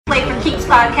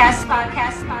Welcome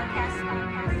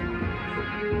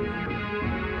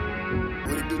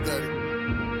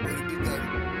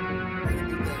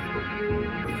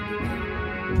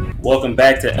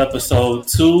back to episode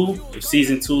 2 of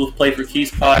season 2 of Play for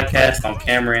Keys podcast. I'm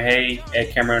Cameron Hay at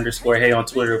Cameron_Hay on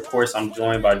Twitter. Of course, I'm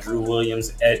joined by Drew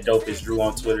Williams at DopestDrew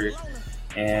on Twitter.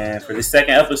 And for this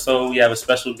second episode, we have a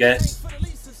special guest.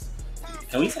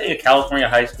 Can we say a California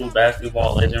high school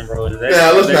basketball legend, bro? Let's not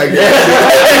get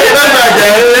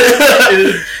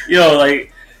it. You know,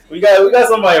 like we got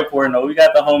somebody important though. We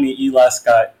got the homie Eli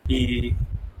Scott. He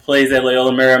plays at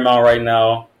Loyola Marymount right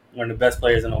now. One of the best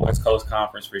players in the West Coast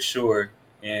Conference for sure.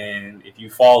 And if you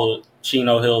followed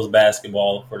Chino Hills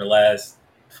basketball for the last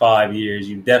 5 years,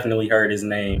 you definitely heard his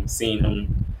name, seen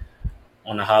him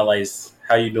on the highlights.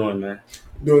 How you doing, man?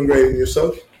 Doing great. And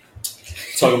yourself?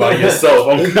 Talk about yourself.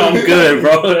 I'm good,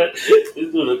 bro. This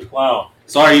dude a clown.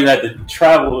 Sorry you had to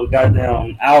travel a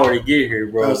goddamn hour to get here,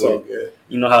 bro. That's all good.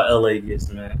 You know how LA gets,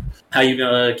 man. How you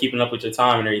been keeping up with your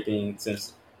time and everything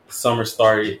since summer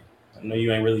started? I know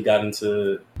you ain't really got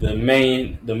into the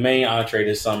main entree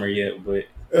this summer yet, but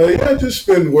I've just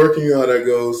been working on how that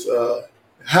goes.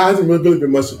 Hasn't really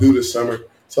been much to do this summer,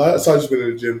 so I've just been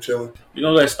in the gym chilling. You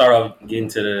know, let's start off getting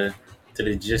to the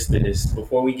gist of this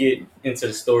before we get into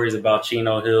the stories about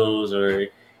Chino Hills or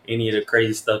any of the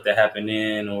crazy stuff that happened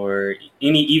in, or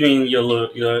even your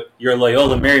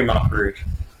Loyola Marymount career.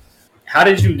 How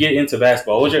did you get into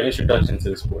basketball? What was your introduction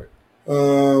to the sport? I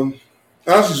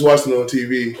was just watching it on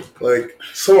TV. Like,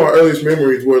 some of our earliest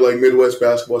memories were like Midwest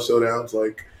basketball showdowns.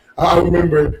 Like, I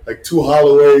remember like Two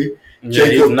Holloway,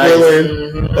 Jacob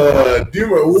Pillin. Do you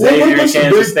remember what's the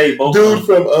big State, dude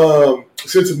from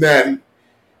Cincinnati?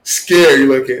 Scary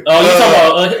looking. Oh, you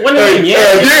talking about what name?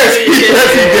 Yes.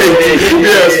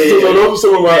 So those are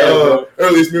some of my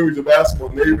earliest memories of basketball.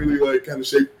 And they really like kind of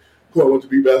shaped who I want to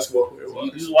be basketball player.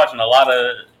 You was watching a lot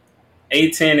of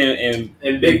A-10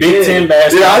 and Big Ten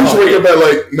basketball. Yeah, I used to wake up at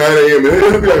like 9 a.m. and it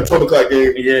would be like a 12 o'clock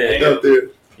game. Yeah, out there.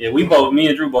 Yeah, me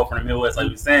and Drew both from the Midwest, like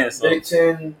we saying. So Big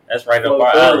Ten. That's right up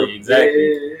our alley.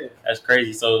 Exactly. Yeah. That's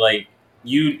crazy. So like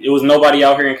it was nobody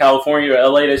out here in California or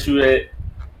LA that you had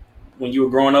when you were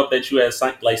growing up that you had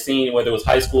like seen, whether it was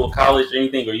high school, college, or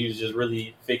anything, or you was just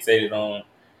really fixated on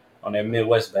that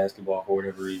Midwest basketball for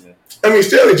whatever reason. I mean,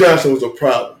 Stanley Johnson was a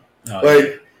problem. He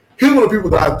was one of the people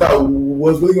that I thought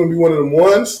was really going to be one of them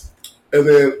ones, and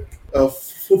then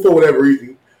for whatever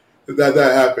reason that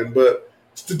happened. But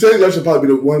Stanley Johnson probably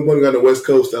be the one guy on the West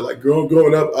Coast that like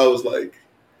growing up I was like,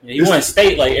 he went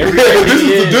state like every this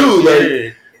is the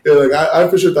dude. Like I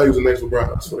for sure thought he was the next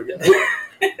LeBron. I swear to God.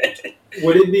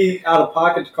 Would it be out of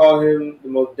pocket to call him the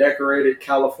most decorated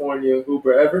California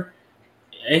hooper ever?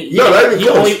 No, not even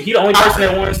close. He the only person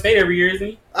that won state every year, isn't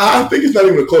he? I think it's not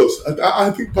even close. I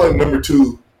think probably number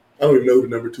 2. I don't even know who the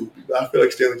number 2 would be, but I feel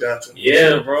like Stanley Johnson.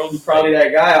 Yeah, bro. He's probably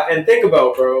that guy. And think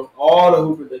about, bro, all the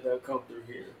hoopers that have come through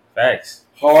here. Facts.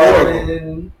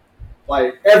 Harden,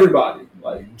 like everybody.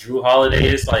 Like Drew Holiday,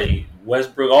 it's like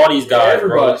Westbrook, all these guys,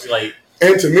 everybody. Bro. It's like,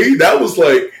 and to me, that was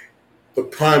like the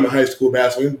prime of high school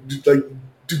basketball. Like,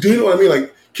 do you know what I mean?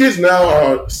 Like, kids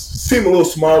now seem a little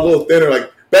smaller, a little thinner. Like,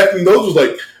 back then, those was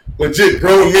like legit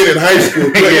grown men in high school.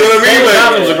 Like, you know what I mean?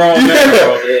 Like, was a grown man,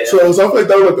 bro. Yeah. So I feel like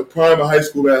that was like the prime of high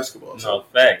school basketball. No,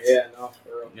 facts. Yeah, no, for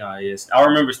real. No, yes. I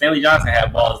remember Stanley Johnson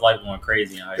had ball his life going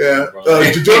crazy in high school, bro.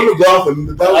 Jordan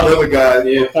McLaughlin, that was another guy.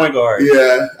 Yeah, point guard.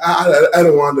 Yeah, I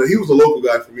don't want to. He was a local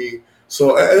guy for me,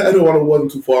 so I don't want to.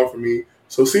 Wasn't too far from me.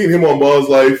 So seeing him on Ball's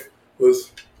life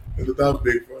was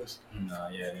big for us. No,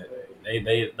 yeah,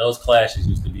 they those clashes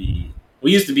used to be.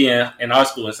 We used to be in our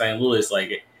school in St. Louis.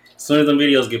 Like, as soon as the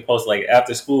videos get posted, like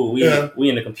after school, we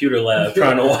in the computer lab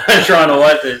trying to watch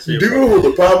that shit. Do you remember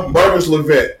the problem? Marcus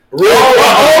Levette. Oh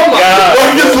my God!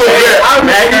 Marcus Levette. I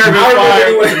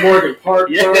remember he went to Morgan Park,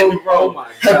 bro. Oh my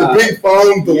God! Had the big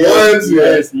phone, the ones.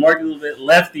 Yes, Marcus Levette,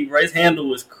 lefty, bro. His handle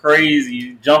was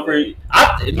crazy. Jumper.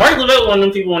 Marcus Levette was one of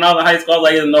them people when I was in high school. I was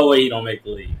like, there's no way he don't make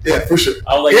the league. Yeah, for sure.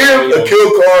 I was like, a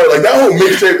kill card, like that whole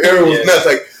mixtape era was nuts.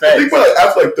 Like, I think about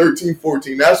after like 13,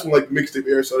 14, that's when like the mixtape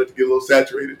era started to get a little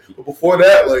saturated. But before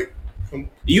that, like,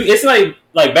 it's like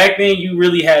back then you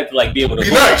really had to like be able to be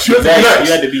nice. You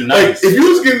had to be nice. Like, if you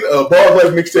was getting a Ball's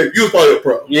Life mixtape, you was probably a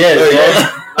pro. Yeah,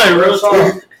 like real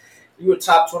talk. You were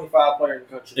top 25 player in the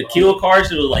country. The kill card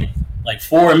shit was like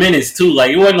 4 minutes too.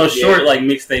 Like, it wasn't no short like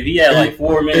mixtape. He had like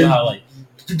 4 minutes.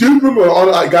 Do you remember all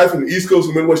the guys from the East Coast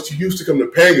and Midwest who used to come to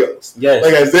Pangos? Yes.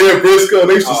 Like Isaiah Briscoe,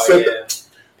 they used to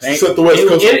set the West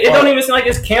Coast. It don't even seem like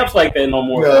it's camps like that no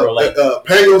more, bro. Like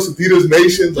Pangos, Adidas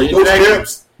Nations, like those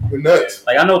camps were nuts.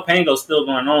 Like, I know Pango's still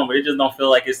going on, but it just don't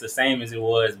feel like it's the same as it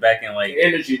was back in like the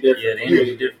energy different. Yeah, the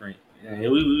energy different. Yeah,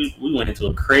 we went into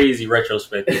a crazy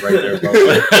retrospective right there,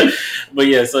 bro. But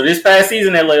yeah, so this past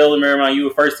season at Loyola Marymount, you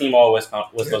were first team All West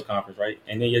Coast Conference, right?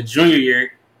 And then your junior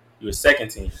year, you were second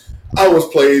team. I was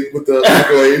played with the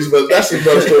accolades, but that's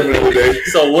another story another day.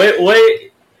 So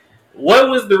what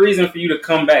was the reason for you to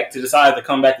decide to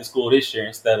come back to school this year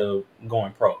instead of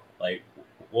going pro? Like,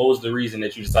 what was the reason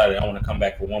that you decided I want to come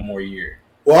back for one more year?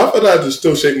 Well, I thought I'd just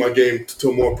still shape my game to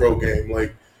a more pro game.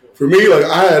 Like, for me, like,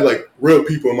 I had, like, real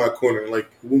people in my corner.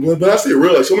 Like, when I say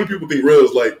real, like, so many people think real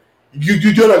is, like, you're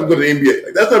not going to go to the NBA.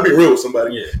 Like, that's not being real with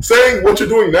somebody. Yeah. Saying what you're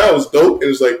doing now is dope, and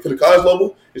it's, like, for the college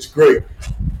level, it's great.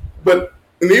 But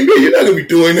in the NBA, you're not going to be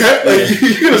doing that. Like,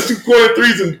 you're going to shoot corner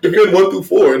threes and defend 1 through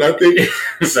 4. And I think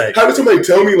having somebody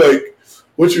tell me, like,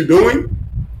 what you're doing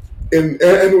and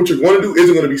what you're going to do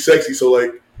isn't going to be sexy. So,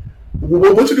 like,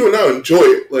 what you're doing now, enjoy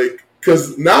it. Like,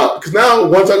 Because now,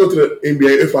 once I go to the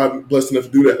NBA, if I'm blessed enough to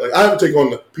do that, like I have to take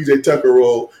on the PJ Tucker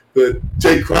role, the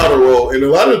Jay Crowder role, and a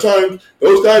lot of the times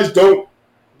those guys don't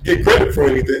get credit for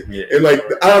anything. Yeah.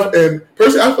 And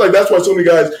personally, I feel like that's why so many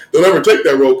guys don't ever take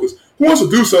that role, because who wants to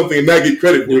do something and not get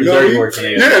credit for it? You know what I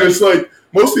mean? Yeah, and it's like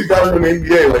most of these guys from the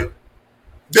NBA, like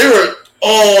they were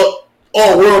all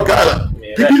world guys. Like,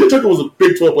 PJ Tucker was a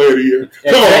Big 12 player of the year.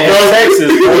 Come on, bro. Texas,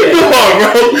 come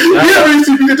on, bro. You haven't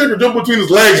seen PJ Tucker jump between his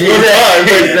legs one time.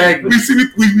 Like, exactly.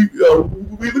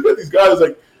 We look at these guys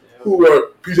like who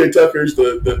are PJ Tuckers,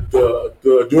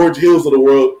 the George Hills of the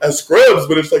world as scrubs,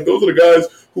 but it's like those are the guys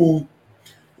who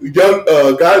young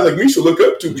guys like me should look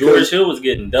up to. George Hill was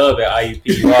getting dubbed at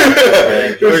IUP.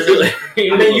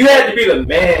 I mean, you had to be the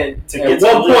man to get to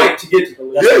one point to get to the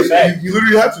league. Yeah, you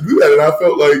literally have to do that, and I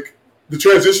felt like the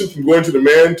transition from going to the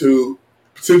man to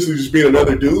potentially just being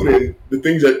another dude and the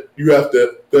things that you have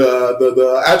to,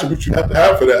 the attributes you have to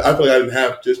have for that, I feel like I didn't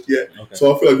have just yet. Okay.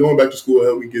 So I feel like going back to school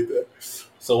helped me get that.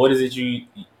 So what is it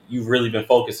you've really been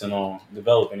focusing on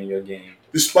developing in your game?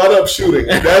 The spot-up shooting.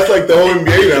 That's like the whole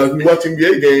NBA now. If you watch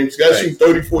NBA games, you got to shoot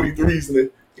 30, 40 threes in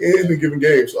a given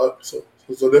game. So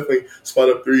definitely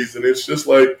spot-up threes. And it's just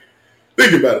like,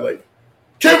 think about it, like,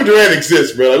 Kevin Durant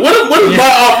exists, bro. Like, what is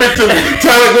my offensive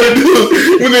talent going to do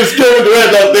when there's Kevin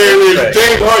Durant out there, and there's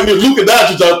James Harden, there's Luka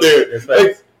Doncic out there?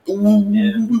 Like,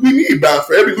 we need balance.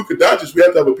 For every Luka Doncic, we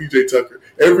have to have a PJ Tucker.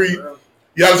 Every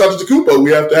Giannis Antetokounmpo,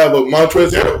 we have to have a Montrezl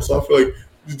Harrell. So I feel like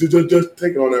just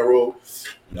taking on that role.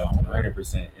 No,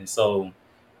 100%. And so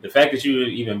the fact that you've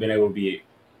even been able to be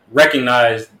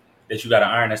recognized that you got to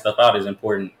iron that stuff out is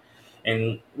important.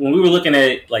 And when we were looking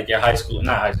at like your college career,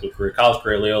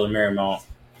 Loyola Marymount,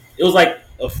 it was like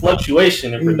a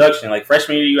fluctuation in production. Like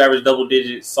freshman year, you averaged double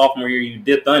digits. Sophomore year, you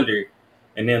dipped under.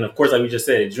 And then, of course, like we just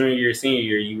said, junior year, senior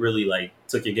year, you really like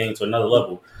took your game to another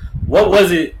level. What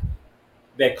was it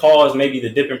that caused maybe the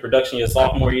dip in production your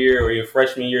sophomore year or your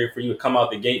freshman year for you to come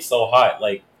out the gate so hot?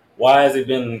 Like, why has it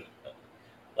been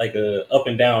like a up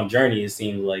and down journey, it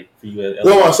seems like, for you?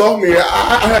 Well, my sophomore year,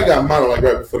 I had got mono like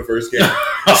right before the first game. so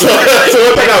once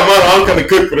I got mono, I'm kind of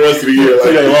cooked for the rest of the year. Like,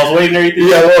 so you lost weight and everything?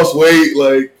 Yeah, I lost weight.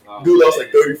 Like, dude lost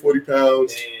like 30, 40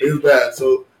 pounds. Damn. It was bad.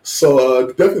 So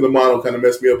definitely the mono kind of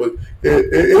messed me up. But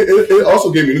it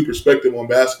also gave me a new perspective on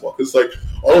basketball. Because, like,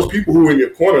 all those people who were in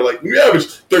your corner, like, when you average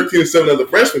 13 and 7 as a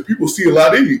freshman, people see a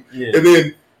lot in you. Yeah. And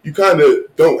then you kind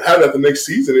of don't have that the next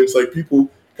season. It's like people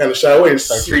kind of shy away and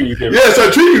start treating you different. Yeah,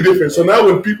 start treating you different. So now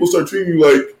when people start treating you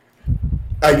like,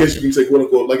 I guess you can say, quote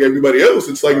unquote, like everybody else,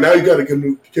 it's like now you got to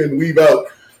can weave out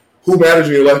who matters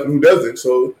in your life and who doesn't.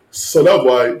 So that's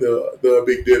why the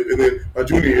big dip. And then my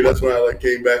junior year, that's when I like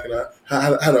came back and I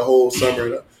had a whole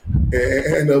summer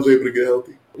and I was able to get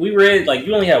healthy. We read like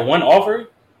you only had one offer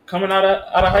coming out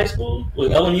of high school. Was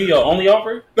LMU your only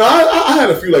offer? No, I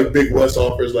had a few like Big West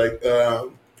offers, like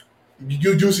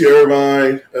UC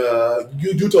Irvine,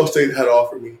 Utah State had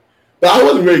offered me. But I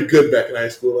wasn't very good back in high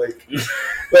school. Like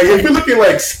if you're looking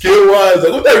like skill wise,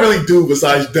 like what did I really do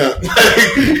besides dunk?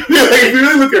 If you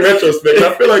really look at retrospect,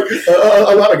 I feel like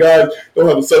a lot of guys don't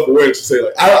have the self awareness to say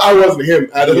like I wasn't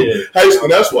him out of high school.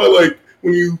 And that's why like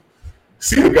when you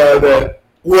see a guy that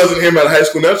wasn't him out of high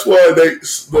school, and that's why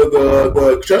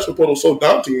the transfer portal is so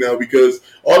daunting now, because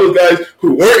all those guys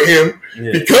who weren't him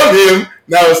become him.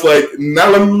 Now it's like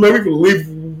let me believe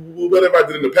whatever I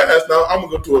did in the past. Now I'm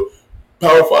gonna go to a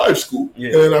Power 5 school.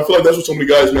 Yeah. And I feel like that's what so many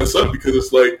guys mess up, because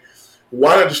it's like,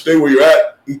 why not just stay where you're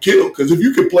at and kill? Because if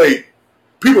you can play,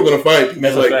 people are going to find you.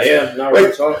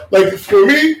 Like for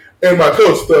me and my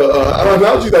coach, the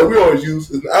analogy that we always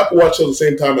use is an Apple Watch sells the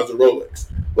same time as a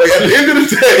Rolex. Like at the end of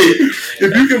the day,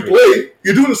 if you can play,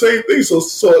 you're doing the same thing. So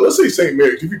let's say St.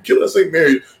 Mary's. If you kill at St.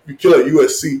 Mary's, you kill at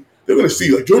USC. they're going to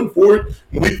see like Jordan Ford,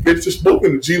 Malik Fitz, just both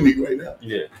in the G League right now.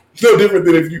 Yeah. It's no different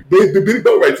than if you Benny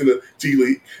Boatwright's in the G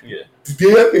League. Yeah.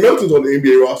 Anthony Melton's on the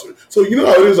NBA roster. So you know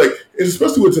how it is, like,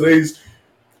 especially with today's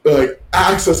like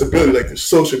accessibility, like there's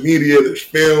social media, there's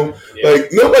film, like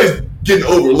nobody's getting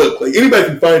overlooked. Like anybody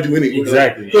can find you anywhere.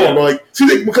 Exactly. Like, come on, bro. Like, see,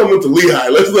 they can come up to Lehigh.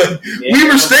 Let's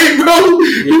Weaver State, bro.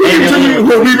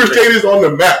 Weaver State is on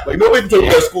the map. Like nobody can tell me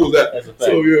that school is that. That's a fact.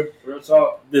 So yeah. Real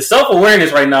talk. The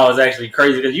self-awareness right now is actually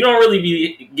crazy because you don't really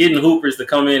be getting hoopers to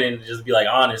come in and just be like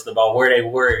honest about where they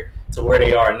were to where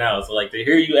they are now. So like to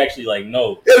hear you actually like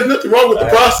know. Yeah, there's nothing wrong with the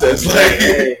process.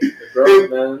 Like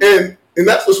and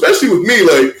that's especially with me,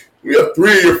 like we have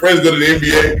 3 of your friends go to the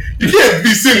NBA. You can't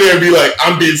be sitting there and be like,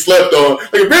 I'm being slept on.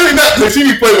 Like really not they see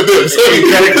me play with them. So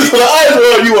the eyes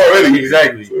are on you already.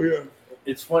 Exactly. So yeah.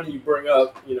 It's funny you bring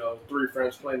up, 3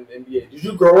 friends playing in the NBA. Did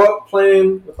you grow up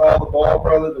playing with all the Ball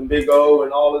brothers and Big O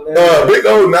and all of them? Big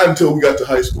O, not until we got to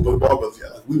high school. But the Ball brothers,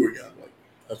 yeah, like we were young. Like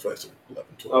that's why I said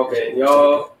 11, 12. Okay,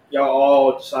 y'all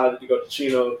all decided to go to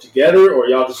Chino together, or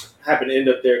y'all just happened to end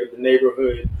up there in the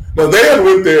neighborhood? No, they had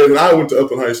went there, and I went to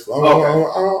Upland High School.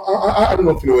 I don't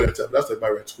know if you know where that's at. That's like my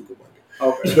red school.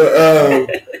 Okay.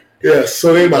 But yeah,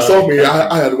 so then my sophomore year,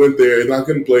 I had went there, and I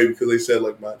couldn't play because they said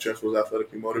like my transfer was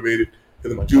athletically motivated. And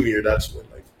then my junior year, that's when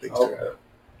like things turned out.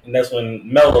 And that's when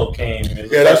Melo came.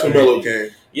 Yeah, that's when Melo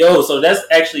came. Yo, so that's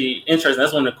actually interesting.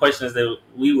 That's one of the questions that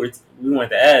we wanted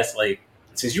to ask. Like,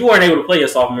 since you weren't able to play your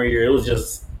sophomore year, it was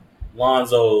just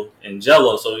Lonzo and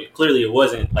Jello. So clearly, it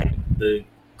wasn't like the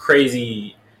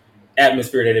crazy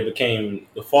atmosphere that it became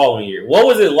the following year. What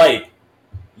was it like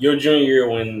your junior year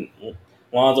when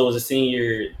Lonzo was a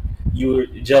senior?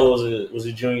 Jello was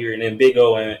a junior, and then Big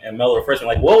O and Melo were freshmen.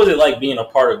 Like, what was it like being a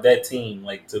part of that team,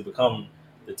 like to become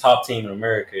the top team in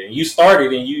America? And you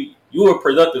started, and you were a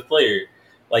productive player.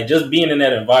 Like, just being in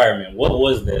that environment, what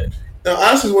was that? Now,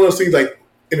 honestly, it's one of those things. Like,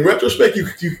 in retrospect, you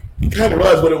kind of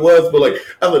realize what it was, but like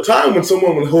at the time when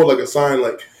someone would hold like a sign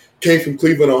like came from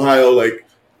Cleveland, Ohio, like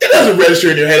it doesn't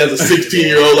register in your head as a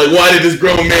 16-year-old. Like, why did this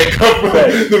grown man come from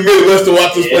the Midwest to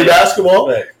watch us play basketball?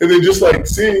 Right. And then just like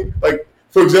seeing like.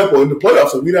 For example, in the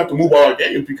playoffs, like, we'd have to move all our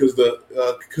games because the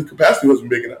capacity wasn't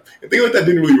big enough. And things like that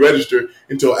didn't really register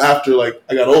until after, like,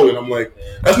 I got older. And I'm like,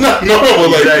 that's not normal.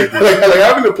 Like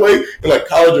having to play in, like,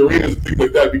 college arenas and things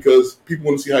like that because people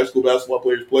want to see high school basketball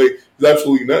players play is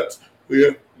absolutely nuts. But, yeah.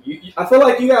 I feel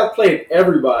like you guys played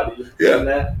everybody in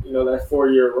that, that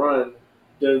 4-year run.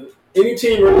 Does any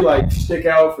team really, like, stick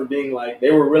out for being, like,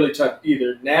 they were really tough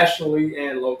either nationally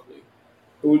and locally?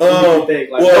 Who do you think?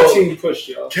 Like, what team pushed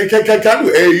y'all? Can I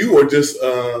do AAU or just?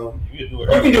 You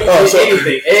can do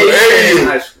anything. AAU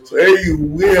high school. So AAU,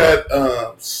 we had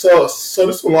so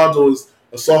this when Lonzo was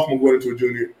a sophomore going into a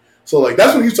junior. So like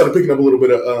that's when he started picking up a little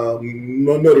bit of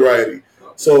notoriety.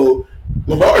 So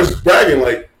LeVar is bragging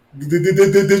like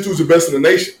this dude's the best in the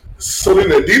nation. So then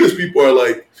the Adidas people are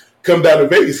like, come down to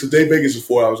Vegas. So Vegas is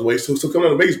 4 hours away. So come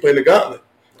down to Vegas playing the Gauntlet.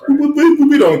 Right.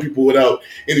 We the only people without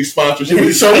any sponsorship.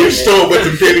 So we stole with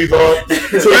the pennies on.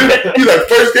 So then he's like,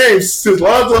 first game since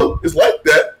Lonzo is like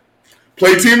that.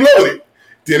 Play team loaded.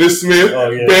 Dennis Smith.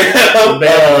 Oh yeah,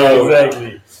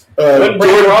 exactly. Wasn't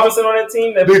Brandon Robinson on that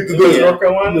team? That North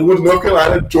Carolina. Went to North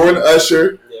Carolina. Jordan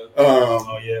Usher.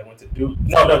 Yeah. Went to Duke.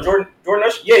 No, Jordan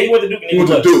Usher. Yeah, he went to Duke. And he went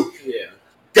to Duke. Yeah.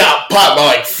 Got popped by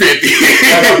like 50.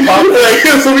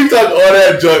 So we talked all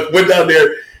that junk. Went down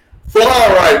there. 4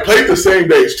 hour ride, played the same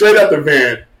day, straight out the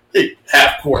van. Hey,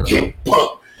 half court,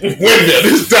 pump. Windmill,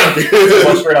 this time.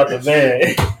 Straight out the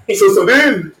van. So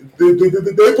then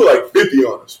they put like 50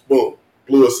 on us. Boom,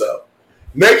 blew us out.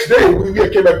 Next day, we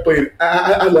came back and played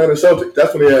Atlanta Celtics.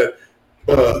 That's when they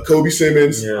had Kobe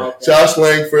Simmons, Josh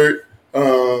Langford.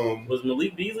 Was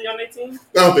Malik Beasley on that team?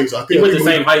 I don't think so. He went to the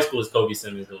same high school as Kobe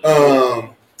Simmons.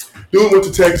 Dude went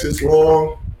to Texas,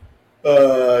 long.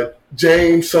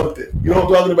 James something. You know what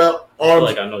I'm talking about? I feel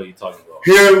like I know what you're talking about.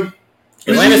 Him.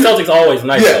 Atlanta Celtics always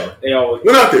nice though. They always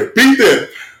went out there, beat them.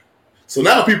 So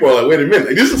now people are like, wait a minute.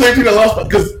 Like, this is the same team that lost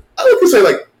because I would say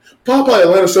like probably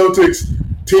Atlanta Celtics,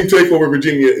 team takeover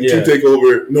Virginia, and team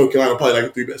takeover North Carolina, probably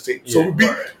like the 3 best teams. So we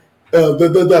beat the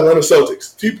Atlanta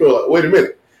Celtics. People are like, wait a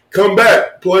minute. Come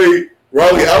back, play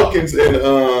Riley Alkins and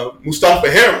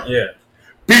Mustafa Hammer. Yeah.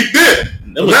 Beat them.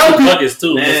 It was now buckets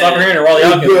too. Mustafa Hammer and Riley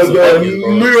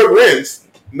Alkins. New York wins.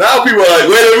 Now people are like,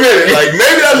 wait a minute. Like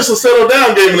maybe that was just a settle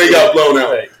down game and they got blown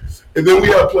out. Right. And then we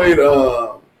had played to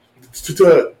go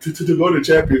to the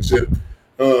championship.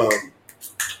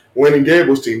 Wayne and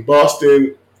Gabriel's team,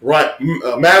 Boston,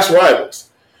 mass rivals,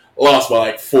 lost by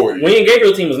like 40. Wayne and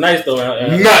Gabriel's team was nice though.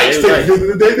 Nice. They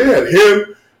had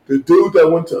him, the dude that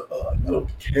went to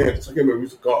Kansas. I can't remember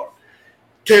who's the guard.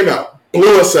 Came out.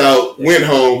 blew us out, went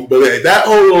home. But that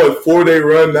whole 4-day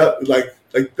run, that's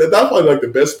probably like the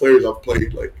best players I've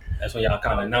played. Like that's when y'all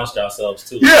kind of announced yourselves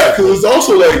too. Yeah, because it's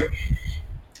also like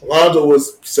Lonzo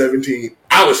was 17,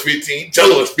 I was 15,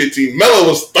 Jello was 15, Melo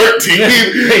was 13.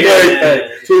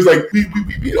 So it's like we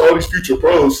beat all these future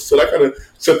pros. So that kind of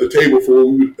set the table for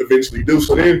what we would eventually do.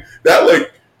 So then that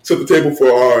like set the table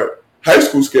for our high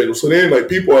school schedule. So then like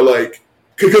people are like,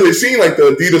 because they seen like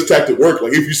the Adidas tactic work.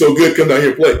 Like if you're so good, come down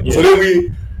here and play. Yeah. So then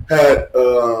we had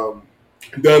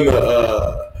done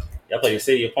the. Y'all played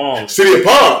City of Palms. City of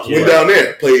Palms. Went down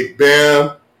there, played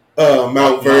Bam,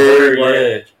 Mount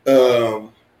Vernon.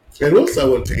 And what's that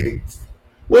one team?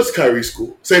 What's Kyrie's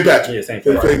school? St. Patrick. Yeah, St.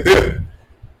 Patrick.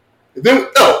 Then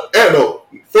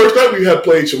first night we had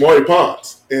played Shamari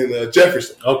Ponds in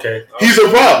Jefferson. Okay. He's a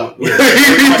problem. Yeah.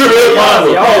 He's a real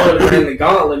problem. Y'all would have been in the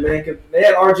gauntlet, man, because they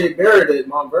had R.J. Barrett at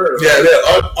Mount Vernon. Yeah, they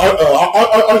had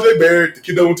R.J. Barrett, the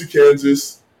kid that went to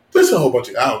Kansas. There's a whole bunch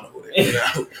of, I don't know who they are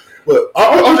now. But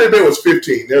R.J. Barrett was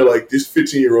 15. They're like, this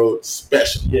 15-year-old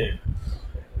special. Yeah.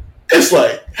 It's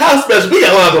like, how special? We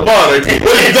got Lonzo Ball on our team.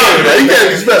 What are you talking about? He can't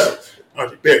be special.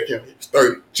 R.J. Barrett can't be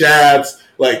 30 jabs.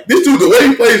 Like, this dude, the way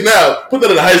he plays now, put that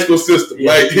in the high school system.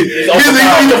 Yeah, like, he's a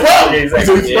problem. Yeah,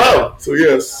 exactly. He's a problem. So,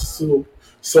 yes.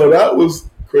 So that was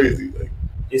crazy. Like,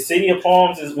 the City of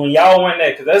Palms is when y'all won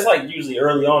that, because that's like usually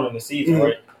early on in the season,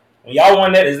 right? When y'all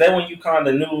won that, is that when you kind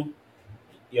of knew,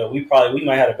 we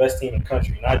might have the best team in the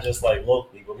country, not just like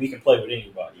locally, but we can play with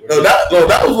anybody. No,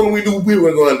 that was when we knew we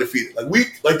were going undefeated.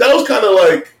 Like that was kind of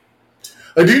like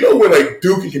do you know when like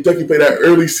Duke and Kentucky played that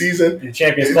early season? In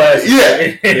Champions Class. Yeah.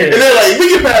 And then like we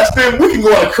get past them, we can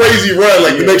go on a crazy run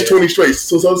like the next 20 straight.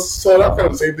 So that's kind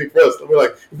of the same thing for us. We're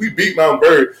like, if we beat Mount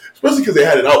Vernon, especially because they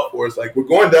had it out for us, like we're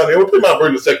going down there, we're playing Mount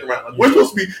Vernon in the second round. Like, we're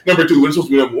supposed to be number 2, we're supposed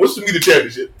to be number 1, we're supposed to be the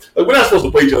championship. Like we're not supposed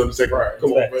to play each other in the second round.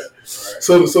 Come on, man. Right.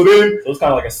 So then so it was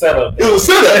kind of like a setup. It was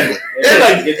a setup. And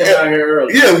like get them down here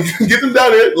early. Yeah, we can get them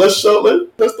down there. Let's throw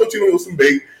you with some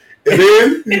bait. And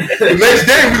then the next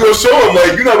game, we're going to show them,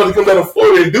 like, you're not going to come down to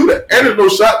Florida and do that. And there's no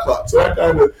shot clock. So that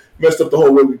kind of messed up the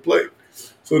whole way we played.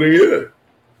 So then, yeah.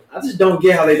 I just don't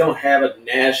get how they don't have a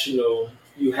national,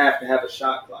 you have to have a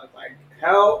shot clock. Like,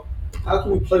 how can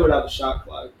we play without the shot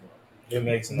clock? It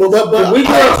makes sense. But we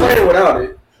can't play without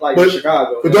it, like in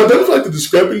Chicago. But don't feel like the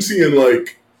discrepancy in,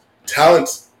 like,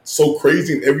 talent's so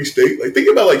crazy in every state. Like, think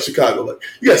about, like, Chicago. Like,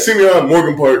 you got Simeon,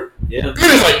 Morgan Park. Yeah. And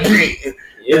it's like,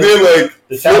 yeah. And then, like,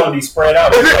 the talent be spread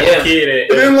out. And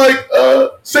then like,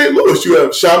 St. Louis, you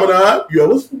have Chaminade. You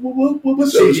have, what's the other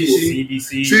school?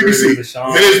 CBC.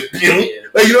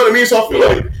 Like, you know what I mean? So I feel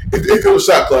like if it was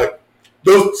shot clock,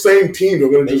 those same teams are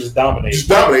going to just dominate.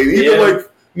 Even like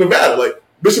Nevada, like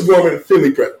Bishop Gorman and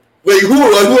Finley Prep. Like, who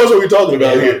else are we talking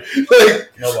about here?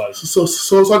 Like, nobody. So I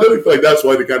definitely feel like that's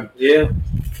why they kind of.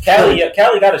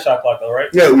 Cali got a shot clock though, right?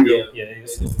 Yeah, we do. Yeah,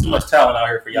 it's too much talent out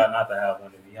here for y'all not to have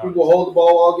one. People hold the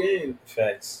ball all game.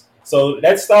 Facts. So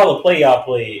that style of play y'all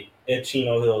played at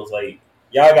Chino Hills, like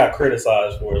y'all got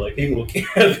criticized for it. Like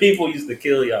people used to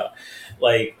kill y'all.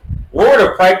 Like, what were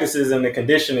the practices and the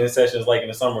conditioning sessions like in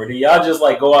the summer? Do y'all just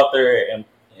like go out there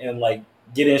and like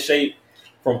get in shape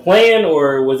from playing,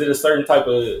 or was it a certain type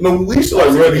of? No, we used to like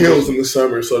run hills in the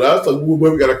summer, so that's like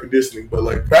where we got our conditioning. But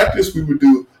like practice, we would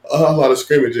do a lot of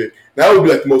scrimmaging. That would be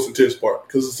like the most intense part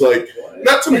because it's like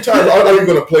not too many times are you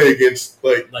going to play against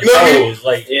like you know what I mean?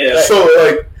 Like yeah.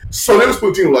 So they would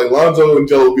split teams like Lonzo and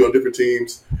Jello would be on different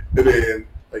teams, and then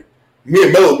like me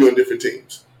and Melo would be on different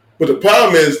teams. But the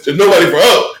problem is there's nobody for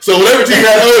O. So whatever team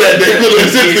had O that day, we'll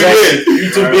essentially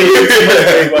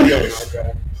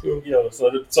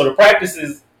win. So the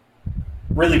practices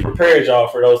really prepared y'all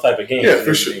for those type of games. Yeah,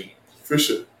 for sure. For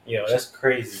sure. That's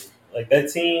crazy. Like that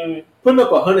team putting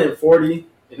up 140.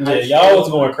 Y'all was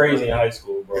going crazy in high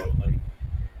school, bro.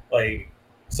 Like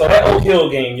so that Oak Hill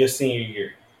game your senior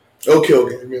year. Oak Hill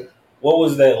game, yeah. What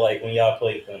was that like when y'all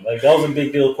played them? Like that was a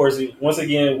big deal. Of course, once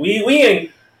again, we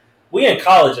in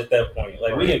college at that point.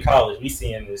 Like we in college, we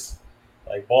seeing this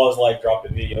like Ball is Life dropped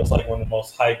a video. It's like one of the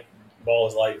most hyped Ball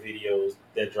is Life videos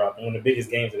that dropped. One of the biggest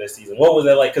games of that season. What was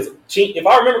that like? Because if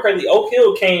I remember correctly, Oak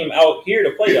Hill came out here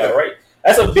to play y'all, right?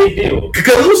 That's a big deal.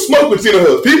 Because it was smoke with Chino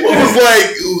Hills. People was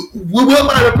like, we'll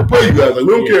line up to play you guys. Like,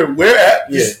 we don't care where at.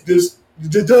 Just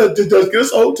get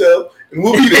us a hotel and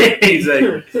we'll be there.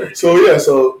 Exactly.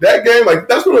 So that game, like,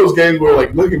 that's one of those games where,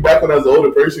 like, looking back when I was an older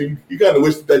person, you kind of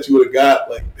wish that you would have got,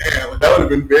 like, damn, that would have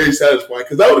been very satisfying.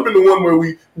 Because that would have been the one where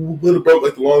we would have broke,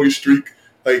 like, the longest streak,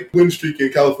 like, win streak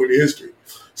in California history.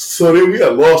 So then we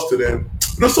got lost to them.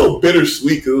 It was so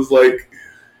bittersweet because it was like,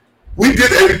 we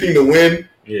did everything to win.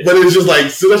 Yeah. But it's just like,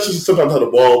 so that's just sometimes how the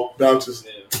ball bounces.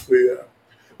 Yeah.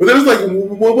 But then it's like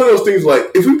one of those things. Like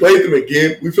if we played them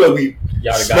again, we feel like we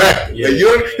smacked them. Yeah, like, you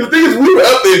know, the thing is, we were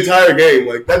up the entire game.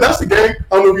 Like that's the game.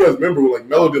 I don't know if you guys remember when like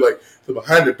Melo did like the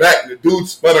behind the back and the dude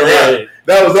spun around. Yeah.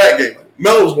 That was that game. Like,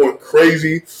 Melo was going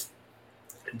crazy.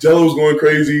 Jello was going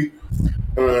crazy.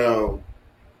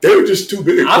 They were just too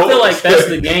big. I feel like that's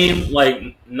the game.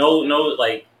 Like no,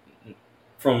 like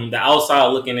from the outside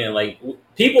looking in, like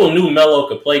people knew Melo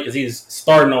could play because he's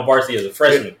starting on varsity as a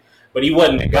freshman. Yeah. But he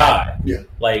wasn't a guy. Yeah.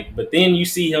 Like, but then you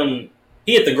see him.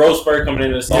 He hit the growth spurt coming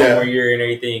into the sophomore year and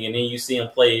everything, and then you see him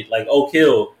play like Oak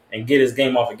Hill and get his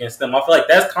game off against them. I feel like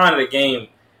that's kind of the game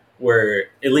where,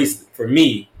 at least for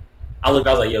me, I was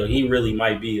like, yo, he really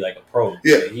might be like a pro.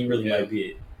 Yeah. Like, he really might be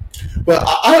it. But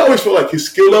I always feel like his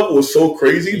skill level was so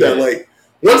crazy that like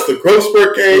once the growth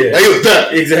spurt came, like, he was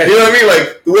done. Exactly. You know what I mean?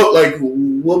 Like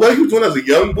what he was doing as a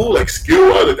young bull, like skill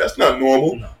wise, that's not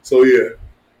normal. No. So yeah.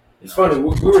 It's funny. We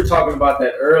were talking about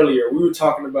that earlier. We were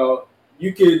talking about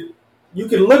you could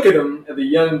look at him as a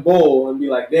young bull and be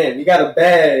like, damn, he got a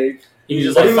bag. He's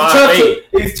just like 5'8".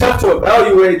 He's tough to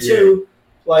evaluate too,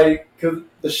 like because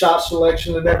the shot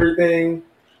selection and everything.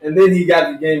 And then he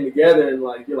got the game together, and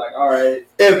like you're like, all right.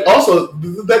 And also,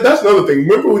 that's another thing.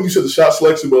 Remember when you said the shot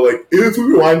selection, but like if we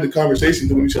rewind the conversation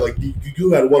to when you said like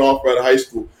you had one offer out of high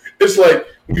school, it's like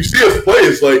when you see us play,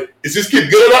 it's like, is this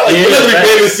kid good or not? Like we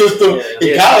played this system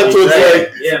in college, so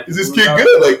it's like, is this kid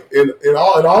good? Like and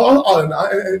all I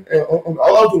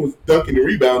was doing was dunking and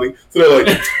rebounding. So they're like,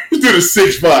 let's do the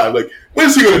 6'5". Like, what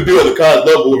is he gonna do at the college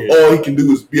level if all he can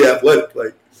do is be athletic?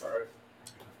 Like.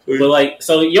 But like,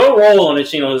 so your role on the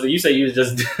Chino is that you say you was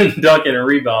just dunking and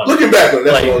rebounding. Looking back on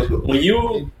that, like, what I was doing. When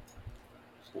you,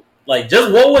 like,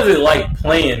 just what was it like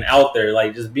playing out there?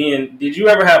 Like, just being. Did you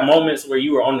ever have moments where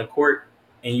you were on the court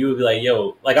and you would be like,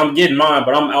 "Yo, like I'm getting mine,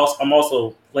 but I'm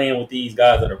also playing with these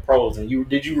guys that are pros." And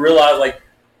did you realize like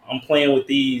I'm playing with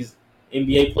these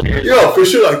NBA players? Yeah, for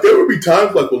sure. Like there would be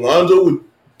times like when Lonzo would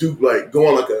do like go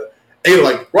on like a. And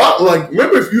like Rock, like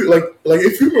remember if you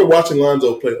if you remember watching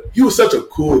Lonzo play, he was such a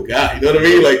cool guy. You know what I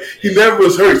mean? Like he never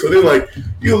was hurt. So then like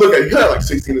you look at he had like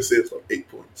 16 assists, like 8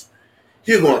 points.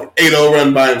 He was going like 8-0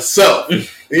 run by himself. And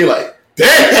you're like,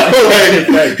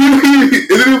 damn! Like, and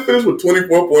then he finished with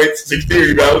 24 points, 16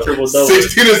 rebounds,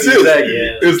 16 assists. Exactly,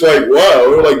 yeah. It's like wow.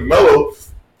 We're like Melo.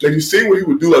 Like you see what he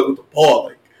would do like with the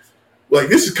ball, like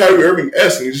this is Kyrie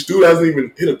Irving-esque, and this dude hasn't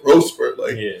even hit a growth spurt.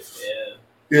 Like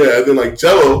yeah, and then like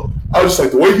Jello, I was just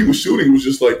like the way he was shooting was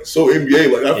just like so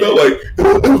NBA. Like I felt like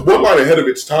it was one line ahead of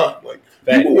its time. Like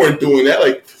people weren't doing that.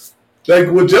 Like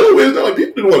what Jello is now, like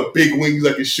people didn't want big wings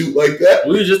that could shoot like that.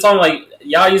 We were just talking like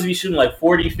y'all used to be shooting like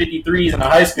 40, 50 threes in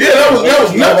high school. Yeah, that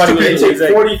was nuts to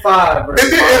people. 45.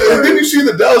 And then you see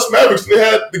the Dallas Mavericks, and they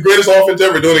had the greatest offense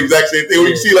ever doing the exact same thing.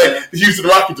 When you see like the Houston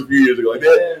Rockets a few years ago, like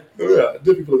that. Yeah,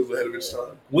 different was ahead of its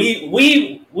time.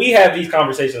 We have these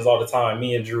conversations all the time,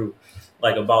 me and Drew.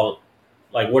 Like about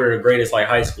like what are the greatest like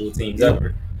high school teams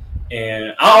ever,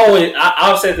 and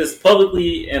I've said this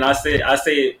publicly, and I say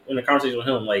it in the conversation with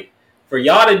him, like for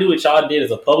y'all to do what y'all did as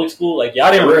a public school, like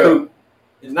y'all didn't recruit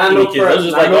it's not no kids. It was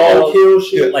just like all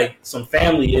shit. Like some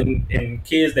family and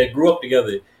kids that grew up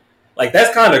together. Like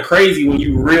that's kind of crazy when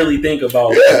you really think about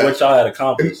like, what y'all had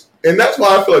accomplished. And that's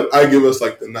why I feel like I give us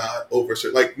like the nod over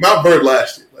like Mount Bird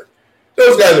last year, like.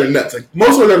 Those guys are nuts. Like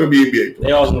most of them are gonna be NBA players.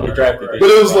 They always gonna get drafted. But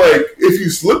it was like if you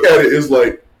look at it, it's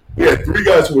like we had 3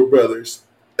 guys who were brothers.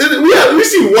 And we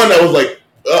seen one that was like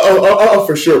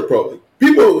for sure pro. Like,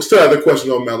 people still have their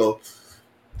questions on Melo.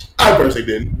 I personally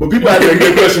didn't, but people had their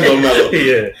good questions on Melo.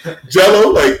 Yeah,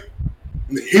 Jello, like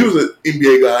he was an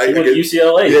NBA guy. He went to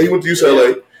UCLA. Yeah, he went to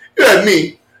UCLA. You had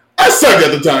me. I sucked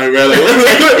at the time, man. Like,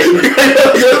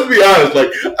 let's be honest.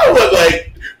 Like I was like.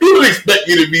 People expect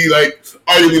me to be like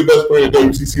arguably the best player in the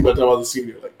WCC by the time I was a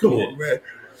senior. Like, come on, man.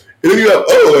 And then you have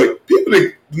like people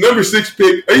think the number 6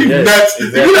 pick. Are you nuts? Exactly.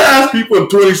 If you're gonna ask people in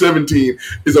 2017,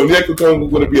 is Onyeka Okongwu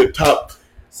going to be a top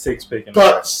 6 pick,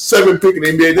 top 7 pick in the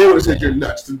NBA? They would have said you're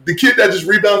nuts. The kid that just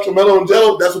rebounds from Melo and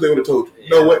Jello, that's what they would have told you.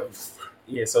 No way.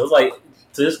 Yeah, so it's like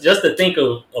just to think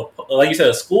of like you said,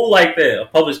 a school like that, a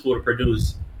public school to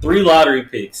produce 3 lottery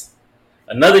picks,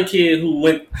 another kid who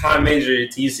went high major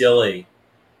to UCLA.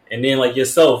 And then, like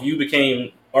yourself, you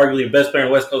became arguably the best player in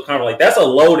West Coast Conference. Like that's a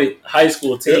loaded high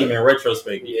school team in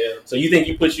retrospect. Yeah. So you think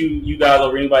you put you guys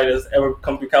over anybody that's ever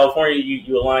come through California?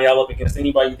 You align y'all up against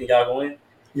anybody? You think y'all gonna win?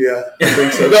 Yeah, I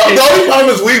think so. the only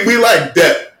problem is we lack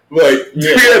depth. Like we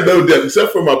had no depth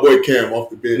except for my boy Cam off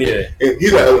the bench. Yeah. And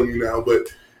he's at LMU now,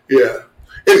 but yeah.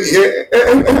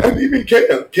 And even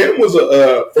Cam was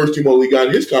a first team All-League guy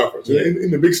in his conference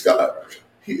in the Big Sky.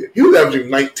 He was averaging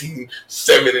 19,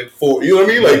 7, and 4. You know what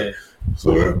I mean? Like,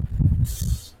 so.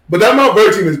 But that Mount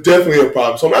Vernon team is definitely a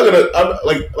problem. So I'm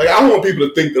like I don't want people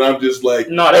to think that I'm just like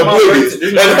oblivious.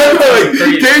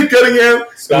 Cade Cunningham,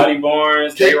 Scotty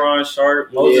Barnes, Day'Ron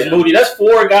Sharpe, Moses Moody. That's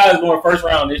 4 guys going first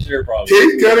round this year, probably.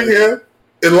 Cade Cunningham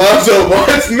and Lonzo Ball.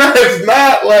 It's not it's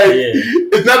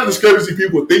not the discrepancy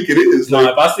people think it is.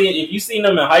 No, if you seen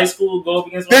them in high school go up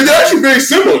against, they're actually very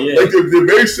similar. Yeah. Like they're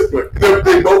very similar.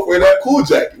 They both wear that cool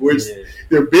jacket, which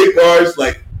they're big guards.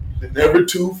 Like they're never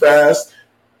too fast.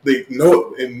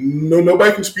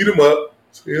 Nobody can speed him up.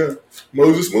 So,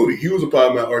 Moses Moody, he was a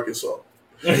problem at Arkansas.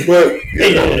 But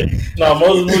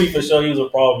Moses Moody for sure, he was a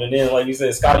problem. And then, like you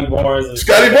said, Scotty Barnes just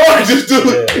do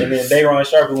it. And then Day'Ron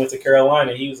Sharpe, who went to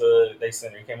Carolina, he was a day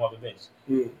center. He came off the bench.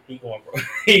 He going pro.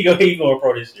 he going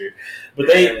pro this year. But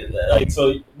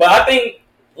But I think,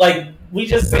 like we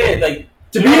just said, like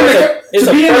to be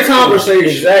in the conversation.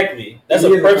 Exactly. That's a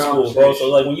prep school, bro.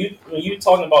 So like when you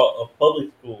talking about a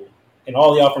public school. And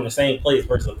all y'all from the same place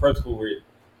versus a prep school where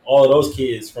all of those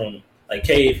kids from, like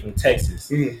Cade from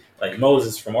Texas, like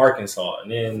Moses from Arkansas,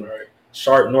 and then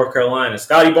Sharpe, North Carolina.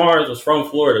 Scotty Barnes was from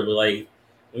Florida, but like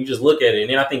when you just look at it,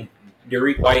 and then I think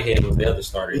Dariq Whitehead was the other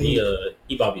starter. He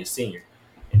about to be a senior.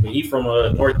 And he from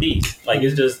Northeast. Like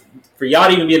it's just for y'all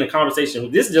to even be in a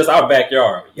conversation. This is just our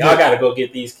backyard. Y'all got to go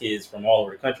get these kids from all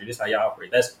over the country. This is how y'all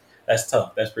operate. That's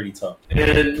tough. That's pretty tough.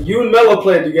 And you and Melo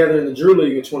played together in the Drew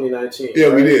League in 2019. Yeah,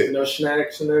 right? We did. No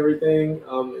snacks and everything.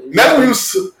 Not when he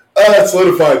was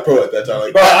solidified pro at that time.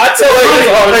 Like, bro, I tell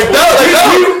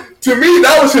you, to me,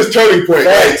 that was his turning point.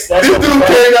 This dude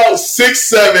came out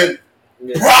 6'7",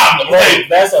 problem. Like,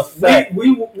 that's a fact.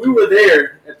 We were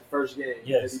there at the first game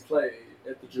that he played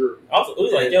at the Drew. It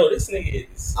was like, yo, this nigga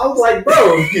is. I was like,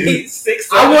 bro, he's 6'7".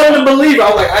 I wanted to believe it. I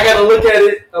was like, I got to look at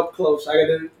it up close. I got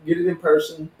to get it in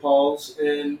person. Pause.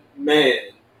 And man,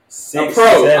 6'7". A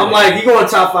pro. I'm like, you going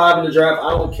top 5 in the draft?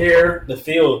 I don't care. The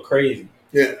field crazy.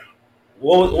 Yeah.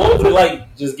 What was it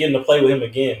like just getting to play with him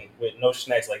again with no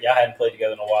snacks? Like y'all hadn't played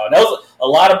together in a while. And that was a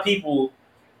lot of people.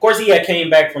 Of course, he had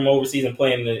came back from overseas and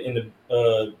playing in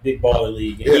the big baller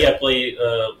league. And he had played.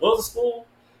 What was the school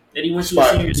that he went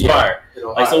to? Spire.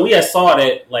 Like so, we had saw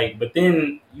that. Like, but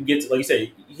then you get to, like you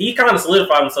said, he kind of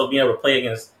solidified himself being able to play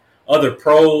against other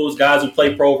pros, guys who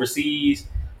play pro overseas,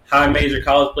 high major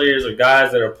college players, or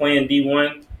guys that are playing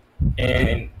D1.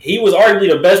 And he was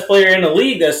arguably the best player in the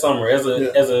league that summer as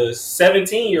a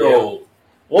 17-year-old. Yeah.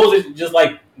 What was it just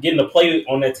like getting to play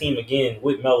on that team again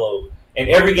with Melo? And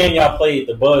every game y'all played,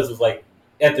 the buzz was like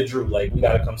at the Drew, like we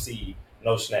gotta come see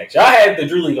no snacks. Y'all had the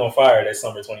Drew League on fire that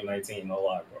summer 2019, no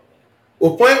lie, bro.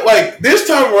 Well, playing like this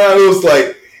time around, it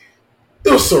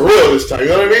was surreal this time. You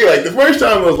know what I mean? Like the first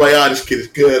time, it was like, this kid is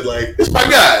good. Like this is my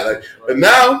guy. Like, but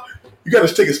now. You got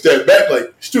to take a step back.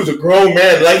 Like, this dude's a grown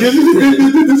man. Like, this is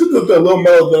the little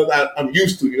Melo that I'm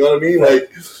used to. You know what I mean?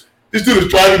 Like, this dude is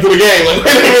driving to the game. Like,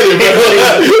 wait a minute,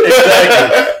 bro.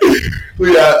 Exactly. But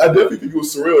yeah, I definitely think it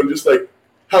was surreal and just like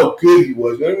how good he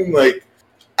was. You know what I mean? Like,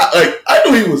 I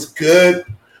knew he was good.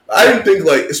 I didn't think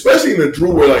especially in the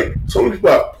Drew where like so many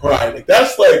people have pride. Like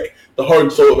that's like the heart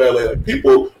and soul of LA. Like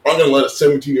people aren't gonna let a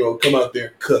 17-year-old come out there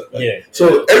and cook. Like,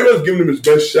 so everyone's giving him his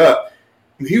best shot.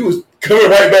 And he was coming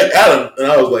right back at him,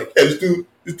 and I was like, "Hey, this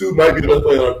dude might be the best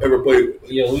player I've ever played with."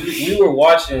 Like, yeah, we were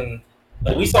watching.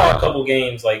 Like, we saw a couple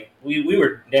games. Like, we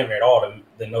were damn near at all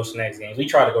the no snacks games. We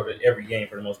tried to go to every game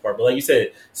for the most part. But like you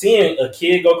said, seeing a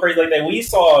kid go crazy like that, we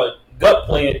saw Gut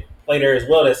play there as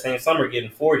well that same summer,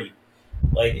 getting 40.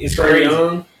 Like it's crazy.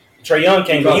 Trae Young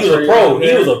came, but he was a pro.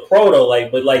 He was a pro though.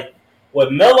 Like, but like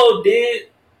what Melo did,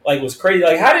 like was crazy.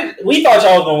 Like, how did we thought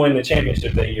y'all was gonna win the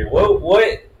championship that year? What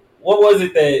was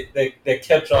it that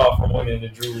kept y'all from winning the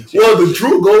Drew League championship? Well, the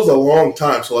Drew goes a long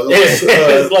time, so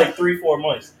it's like 3-4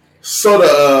 months. So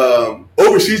the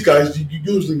overseas guys, you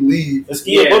usually leave. The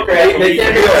Ski Booker, they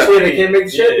can't make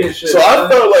the championship. So I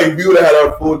felt like we would have had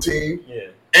our full team,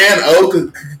 and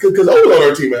because I was on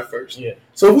our team at first. Yeah.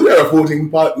 So if we had our full team, we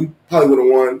probably would have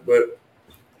won. But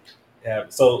yeah.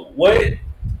 So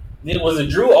was the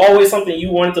Drew always something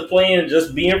you wanted to play in?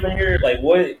 Just being from here, like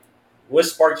what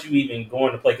sparked you even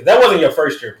going to play? Because that wasn't your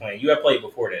first year playing. You had played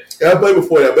before that. Yeah, I played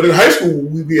before that. But in high school,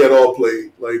 we had all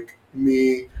played. Like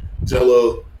me,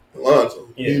 Jello, Alonzo.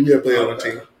 We had played on our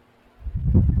team.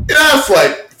 And that's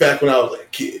like back when I was like a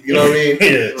kid. You know what I mean?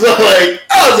 Yeah. So like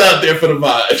I was out there for the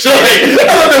vibes. So like I was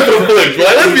out there for the footage.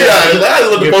 Like, let's be honest. Like, I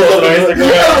was on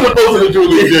the post of the Drew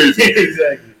League jersey.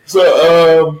 Exactly.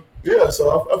 So So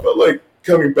I felt like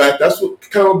coming back. That's what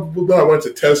kind of when I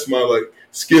wanted to test my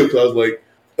skill because I was like.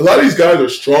 A lot of these guys are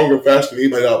stronger, faster than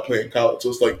anybody out playing college. So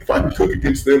it's like, if I can cook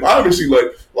against them, obviously,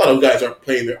 a lot of guys aren't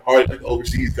playing their hard, like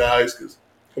overseas guys, because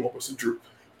come up with some Drew.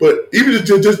 But even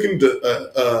just getting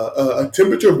a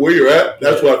temperature of where you're at,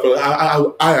 that's what I felt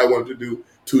like I wanted to do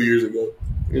 2 years ago.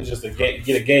 It's just to get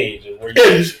a gauge of where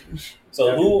you're at.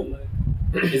 So who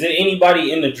is there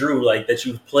anybody in the Drew like that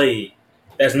you've played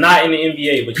that's not in the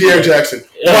NBA? But Pierre Jackson.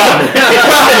 He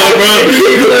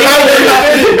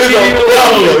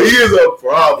is a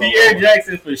problem. Pierre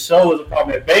Jackson for sure is a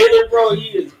problem. At Baylor, bro, he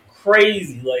is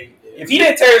crazy. Like, if he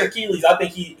didn't tear his Achilles, I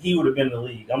think he would have been in the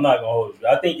league. I'm not gonna hold you.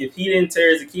 I think if he didn't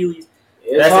tear his Achilles,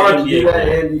 it's hard to do that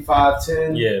Andy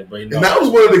 5'10". Yeah, but and that was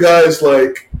one of the guys,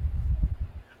 like,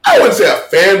 I wouldn't say I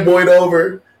fanboyed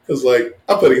over, because, like,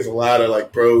 I played against a lot of,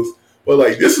 like, pros, but,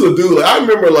 like, this is a dude, like, I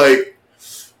remember, like,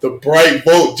 the bright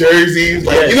Volt jerseys,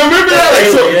 like, you know, remember that?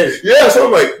 Like, so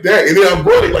I'm like, damn, and then I'm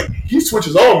running, like, he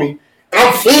switches on me, and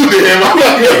I'm fooling him. I'm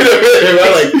like, wait a minute,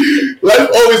 man. Like, life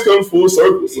always comes full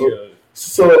circle,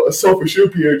 so for sure,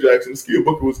 Pierre Jackson, Skill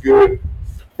Booker was good.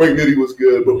 Frank Nitty was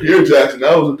good, but Pierre Jackson,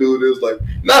 that was a dude that was like,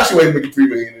 now she ain't making $3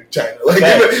 million in China. Like,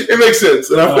 it makes sense.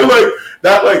 And I feel like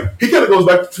that, like, he kind of goes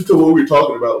back to what we were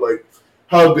talking about, like,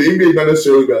 how the NBA not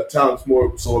necessarily about talent, it's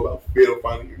more so about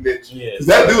finding your niche. Because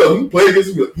that dude, like, when you play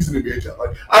against him, like, he's an NBA talent.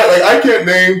 Like, I can't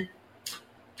name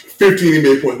 15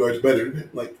 NBA point guards better than him,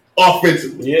 like,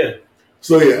 offensively. Yeah.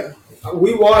 So, yeah.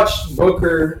 We watched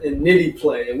Booker and Nitty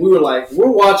play, and we were like, we're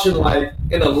watching like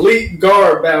an elite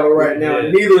guard battle right now,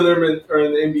 and neither of them are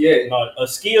in the NBA. No,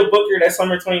 Askia Booker, that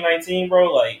summer 2019,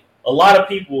 bro, like, a lot of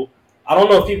people, I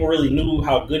don't know if people really knew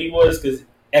how good he was, because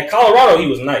at Colorado, he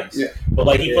was nice. Yeah. But,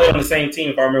 like, he played on the same team,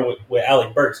 if I remember, with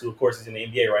Alec Burks, who, of course, is in the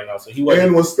NBA right now. So he wasn't.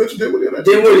 And was Spencer Dinwiddie? Not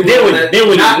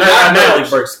Alec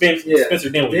Burks. Spencer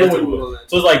Dinwiddie.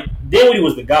 So it's like, Dinwiddie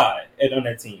was the guy on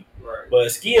that team. Right. But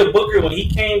Askia Booker, when he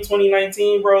came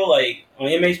 2019, bro, like, on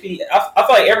MHP, I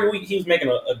feel like every week he was making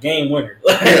a game winner. He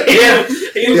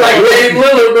was like Dame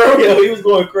Lillard, bro. Yeah, he was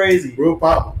going crazy. Real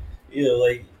pop. Yeah,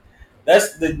 like,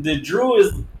 that's the Drew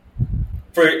is,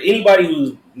 for anybody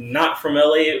who's not from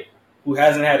LA, who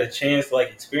hasn't had a chance to, like,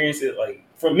 experience it, like,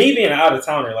 for me being an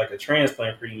out-of-towner, like a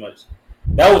transplant pretty much,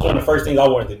 that was one of the first things I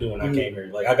wanted to do when I came here.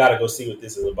 Like, I got to go see what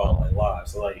this is about, like, live.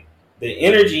 So, like, the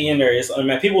energy in there is, I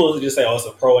mean, people will just say, oh, it's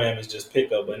a pro-am, it's just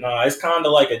pickup. But nah, it's kind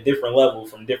of like a different level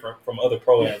from other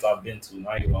pro-ams I've been to.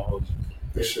 Not even gonna hold you.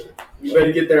 For sure. You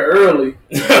better get there early.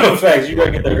 Facts, you better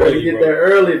get there early. You get there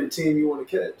early if the team you want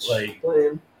to catch. Like,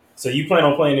 so you plan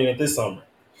on playing in it this summer?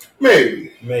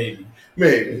 Maybe.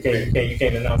 You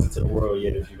can't announce it to the world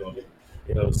yet if you're gonna get it.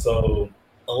 You know, so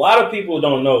a lot of people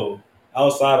don't know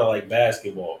outside of like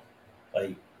basketball,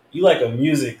 like you like a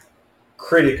music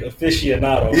critic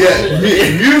aficionado. Yeah,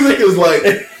 music is like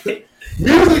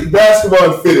music,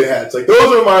 basketball, and fitted hats. Like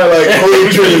those are my like holy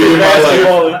trinity in my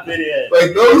life.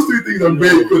 Like those three things I'm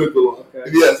very critical on. Okay.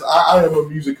 And yes, I am a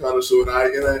music connoisseur,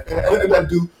 and I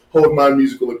do hold my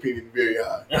musical opinion very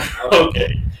high.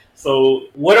 Okay, so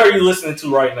what are you listening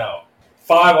to right now?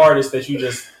 5 artists that you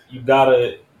just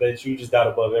got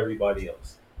above everybody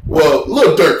else. Well,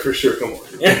 Lil Durk for sure. Come on,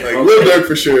 like Lil Durk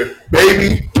for sure.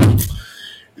 Baby,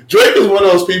 Drake is one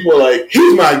of those people. Like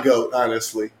he's my goat,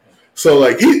 honestly. So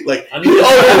like he always I knew he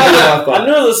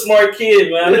was a smart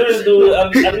kid, man. I knew this dude. I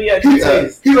knew he had good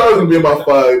taste. He's always gonna be in my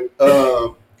 5.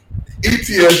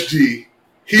 ETSG,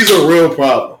 he's a real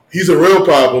problem. He's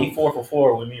 4 for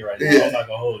 4 with me right now. Yeah. I'm not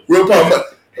gonna hold you. Real problem.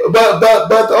 But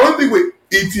the only thing with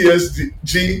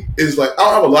ETSG is like I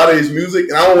don't have a lot of his music,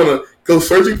 and I don't want to go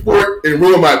searching for it and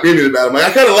ruin my opinion about him. Like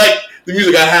I kind of like the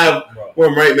music I have for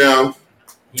him right now.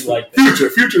 You like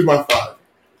that. Future's my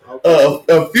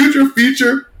 5.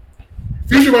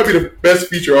 Future might be the best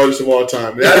feature artist of all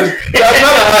time. That's not a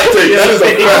hot take. That is a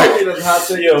fact.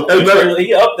 Yo,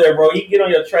 he up there, bro. He get on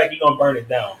your track, he gonna burn it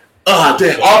down.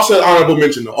 Damn. Offset, honorable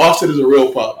mention though. Offset is a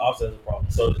real problem. Offset is a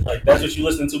problem. So like that's what you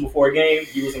listen to before a game.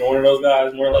 You listen to one of those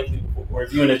guys more likely, or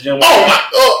if you in the gym.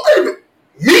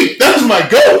 Meek. That's my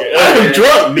goat. I'm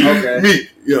drunk.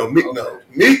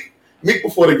 Meek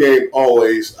before the game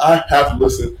always. I have to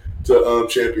listen to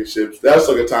Championships. That's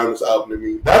like a timeless album to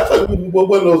me. That's like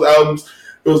one of those albums.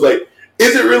 It was like,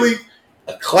 is it really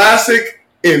a classic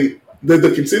in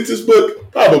the consensus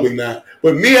book? Probably not.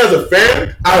 But me as a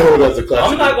fan, I hold it as a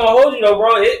classic. I'm not gonna hold you though,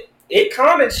 bro. It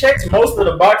kind of checks most of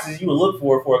the boxes you would look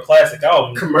for a classic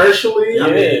album. Commercially,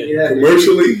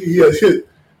 commercially, he has hit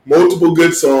multiple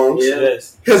good songs.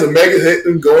 Yes. He has a mega hit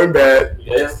and Going Bad.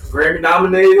 Yes. Grammy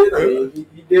nominated. I mean,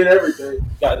 he did everything.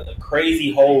 Got a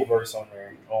crazy whole verse on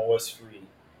there on What's Free.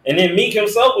 And then Meek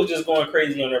himself was just going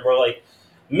crazy on there, bro. Like,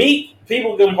 Meek,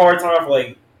 people give him a hard time for,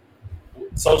 like,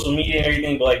 social media and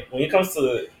everything, but, like, when it comes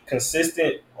to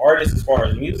consistent artists as far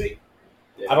as music,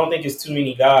 I don't think it's too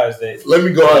many guys that... Let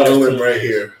me go out on a limb right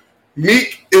here.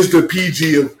 Meek is the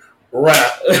PG of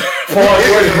rap. Paul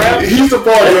George rap? He's the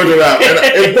Paul George rap.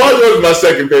 And Paul George is my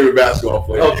second favorite basketball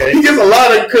player. Okay. He gets a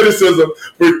lot of criticism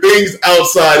for things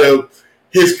outside of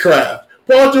his craft.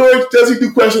 Paul George, does he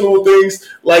do questionable things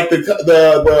like the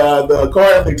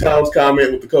Karl Anthony Towns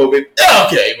comment with the COVID? Yeah,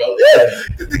 okay, bro.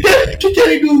 Yeah. Can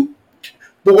he do?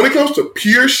 But when it comes to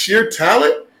pure sheer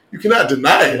talent, you cannot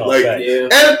deny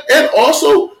it. And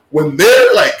also when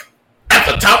they're like at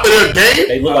the top of their game,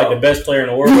 they look like the best player in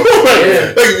the world. Like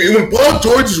when Paul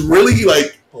George is really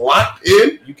like locked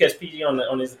in, you catch PG on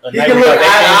his. He can look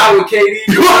eye with KD.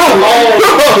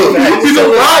 He's a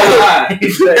liar.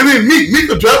 And then Meek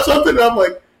will drop something, and I'm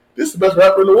like, this is the best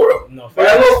rapper in the world. No,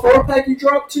 that little 4-pack you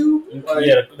dropped too.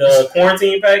 The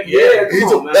quarantine pack.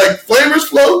 Like Flavors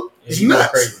Flow is nuts.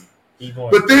 Crazy.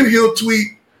 But then he'll tweet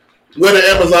where the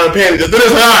Amazon panties. Then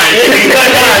it's high.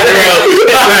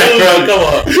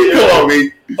 Come on,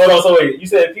 me. Hold on, so wait. You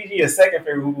said PG is second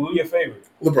favorite. Who your favorite?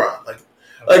 LeBron.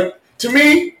 Like to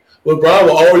me, LeBron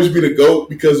will always be the GOAT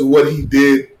because of what he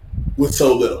did with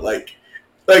so little. Like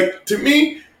to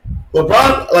me,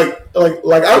 LeBron.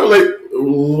 Like I relate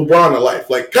LeBron to life.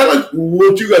 Like kind of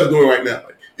what you guys are doing right now.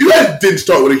 Like you guys didn't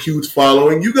start with a huge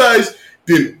following. You guys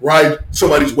didn't ride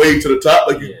somebody's wave to the top.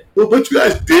 Like what you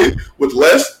guys did with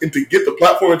less, and to get the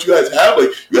platform that you guys have. Like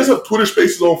you guys have Twitter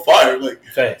Spaces on fire. Like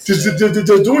just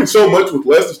doing so much with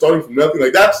less and starting from nothing.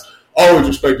 Like that's always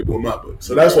respectable in my book.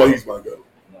 So that's why he's my GOAT.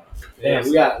 Damn,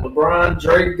 we got LeBron,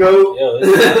 Drake, GOAT.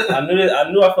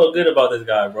 I knew I felt good about this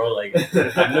guy, bro. Like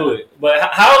I knew it. But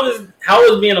how is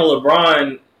being a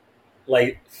LeBron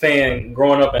fan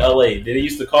growing up in LA? Did it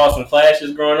used to cause some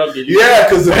clashes growing up? Yeah,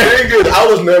 because the thing is, I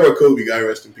was never a Kobe guy.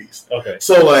 Rest in peace. Okay.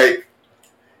 So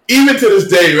even to this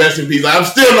day, rest in peace. I'm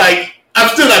still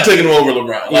not taking him over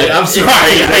LeBron. I'm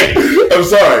sorry. I'm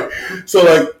sorry. So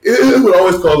it would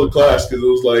always cause a clash because it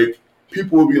was like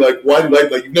people would be like, "Why do you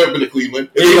like you've never been to Cleveland?"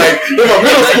 It's like in my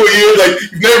middle school years,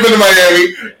 you've never been to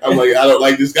Miami. I'm like, I don't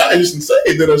like this guy. It's just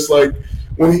insane. Then it's like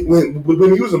when he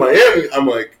was in Miami, I'm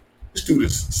like, this dude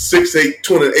is 6'8",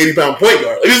 280-pound point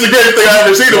guard. This is the greatest thing I've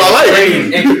ever seen in my life.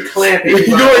 And clamping. He's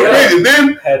going crazy. And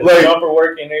then had jumper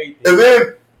work and everything. And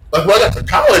then when I got to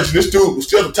college, this dude was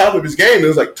still at the top of his game. It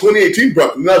was 2018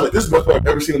 brought, and I was like, this is the best I've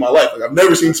ever seen in my life. I've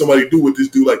never seen somebody do what this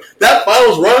dude. That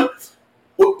finals run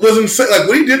was insane.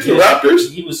 What he did to the Raptors.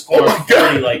 He was scoring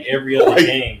 40 every other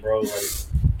game, bro.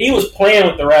 He was playing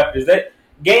with the Raptors. That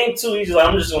game 2, he's just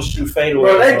I'm just gonna shoot fadeaway.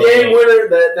 Bro, that game winner,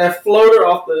 that floater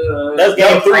off the that's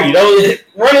game 3.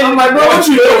 Running. I'm like, bro, what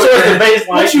you doing towards the baseline?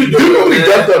 What you doing? When he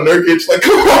dunked on Nurkic,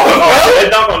 come on, that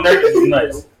dunk on Nurkic is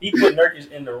nuts. He put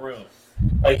Nurkic in the room.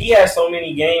 He had so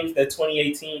many games that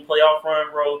 2018 playoff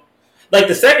run, bro.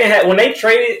 The second half when they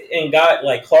traded and got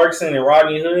Clarkson and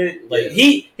Rodney Hood,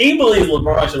 he believes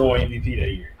LeBron should have won MVP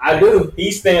that year. I do.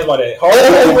 He stands by that.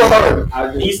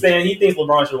 I do. He thinks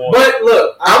LeBron should have won. But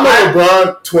look, I'm a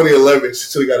LeBron 2011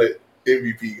 still got an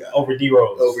MVP guy over D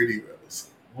Rose.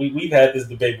 We've had this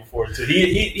debate before too.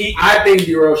 I think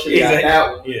D Rose should have got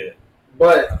that one. Yeah,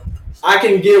 but I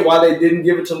can get why they didn't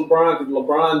give it to LeBron because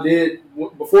LeBron did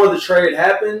before the trade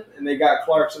happened and they got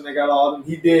Clarkson, they got all of them.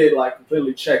 He did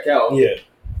completely check out. Yeah.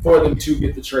 For them to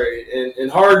get the trade, and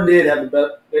Harden did have the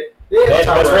best. They had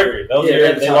the best record.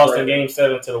 They lost in Game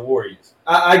 7 to the Warriors.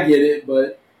 I get it,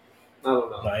 but I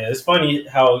don't know. It's funny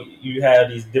how you have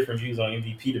these different views on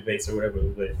MVP debates or whatever.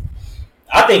 But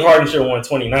I think Harden should have won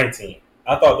 2019.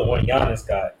 I thought the one Giannis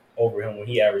got over him when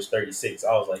he averaged 36.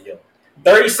 I was like, yo,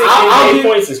 36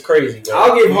 points is crazy. Bro.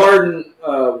 I'll give Harden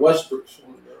Westbrook's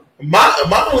one.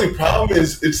 My only problem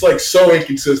is it's so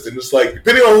inconsistent. It's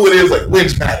depending on who it is,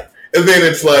 wins matter. And then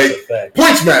it's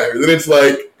points matter. Then it's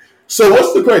so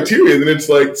what's the criteria? Then it's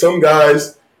some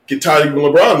guys get tired of giving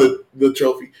LeBron the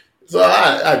trophy. So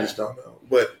I just don't know.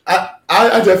 But I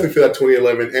definitely feel that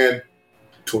 2011 and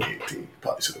 2018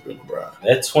 probably should have been LeBron.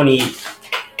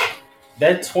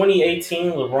 That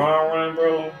 2018 LeBron run,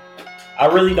 bro, I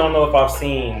really don't know if I've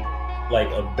seen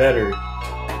a better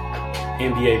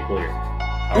NBA player.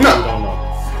 I really don't know.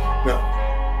 No.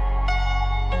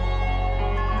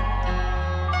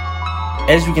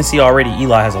 As you can see already,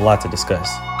 Eli has a lot to discuss,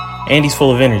 and he's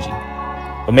full of energy.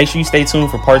 But make sure you stay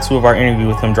tuned for part 2 of our interview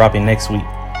with him dropping next week,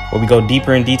 where we go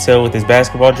deeper in detail with his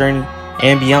basketball journey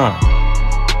and beyond.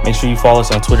 Make sure you follow us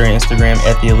on Twitter and Instagram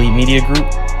at The Elite Media Group,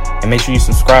 and make sure you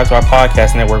subscribe to our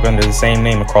podcast network under the same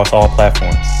name across all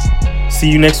platforms. See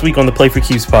you next week on the Play for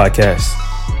Keeps podcast.